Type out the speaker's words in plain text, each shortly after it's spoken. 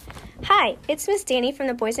Hi, it's Miss Danny from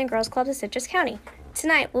the Boys and Girls Club of Citrus County.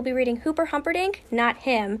 Tonight we'll be reading Hooper Humperdinck, Not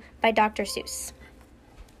Him by Dr. Seuss.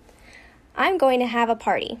 I'm going to have a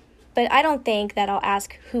party, but I don't think that I'll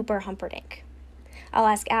ask Hooper Humperdinck. I'll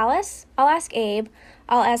ask Alice, I'll ask Abe,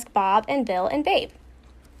 I'll ask Bob and Bill and Babe.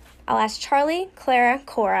 I'll ask Charlie, Clara,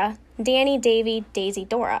 Cora, Danny, Davy, Daisy,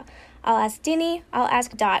 Dora. I'll ask Dinny, I'll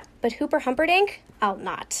ask Dot, but Hooper Humperdinck, I'll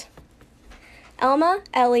not. Elma,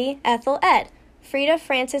 Ellie, Ethel, Ed, Frida,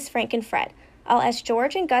 Francis, Frank, and Fred. I'll ask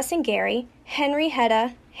George and Gus and Gary, Henry,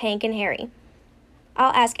 Hedda, Hank, and Harry.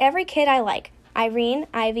 I'll ask every kid I like, Irene,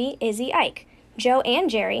 Ivy, Izzy, Ike, Joe and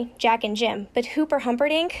Jerry, Jack and Jim, but Hooper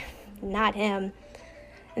Humperdinck, not him.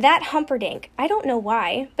 That Humperdinck, I don't know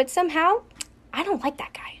why, but somehow, I don't like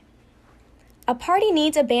that guy. A party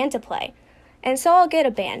needs a band to play, and so I'll get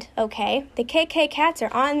a band, okay? The KK Cats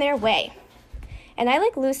are on their way. And I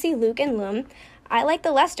like Lucy, Luke, and Loom. I like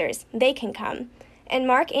the Lesters, they can come. And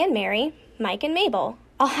Mark and Mary, Mike and Mabel.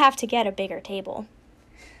 I'll have to get a bigger table.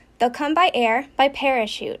 They'll come by air, by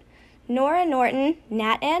parachute. Nora Norton,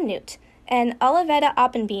 Nat and Newt. And Olivetta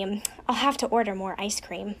Oppenbeam. I'll have to order more ice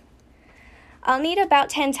cream. I'll need about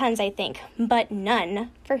 10 tons, I think, but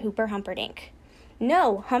none for Hooper Humperdinck.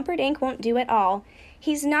 No, Humperdinck won't do at all.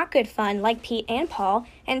 He's not good fun like Pete and Paul,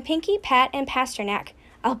 and Pinky, Pat, and Pasternak.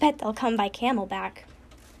 I'll bet they'll come by Camelback.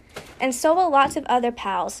 And so will lots of other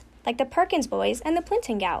pals, like the Perkins boys and the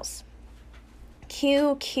Plinton gals.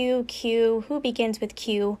 Q, Q, Q, who begins with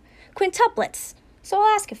Q? Quintuplets, so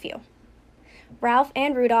I'll ask a few. Ralph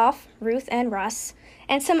and Rudolph, Ruth and Russ,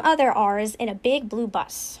 and some other R's in a big blue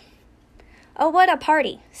bus. Oh, what a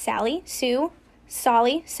party! Sally, Sue,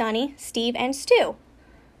 Solly, Sonny, Steve, and Stu.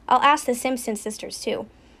 I'll ask the Simpson sisters too,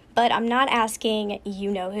 but I'm not asking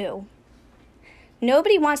you-know-who.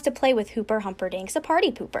 Nobody wants to play with Hooper Humperdinck's a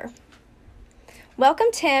party pooper. Welcome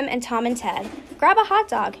Tim and Tom and Ted. Grab a hot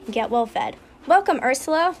dog, get well fed. Welcome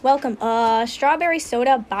Ursula, welcome strawberry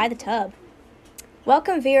soda by the tub.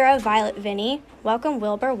 Welcome Vera, Violet, Vinny. Welcome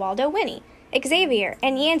Wilbur, Waldo, Winnie. Xavier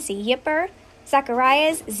and Yancey, Yipper,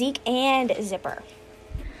 Zacharias, Zeke, and Zipper.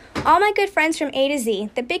 All my good friends from A to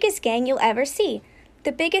Z, the biggest gang you'll ever see.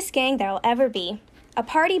 The biggest gang there'll ever be. A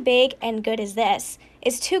party big and good as this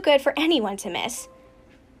is too good for anyone to miss.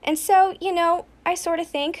 And so, I sort of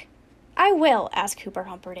think I will ask Hooper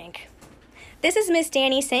Humperdinck. This is Miss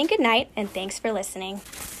Danny saying goodnight, and thanks for listening.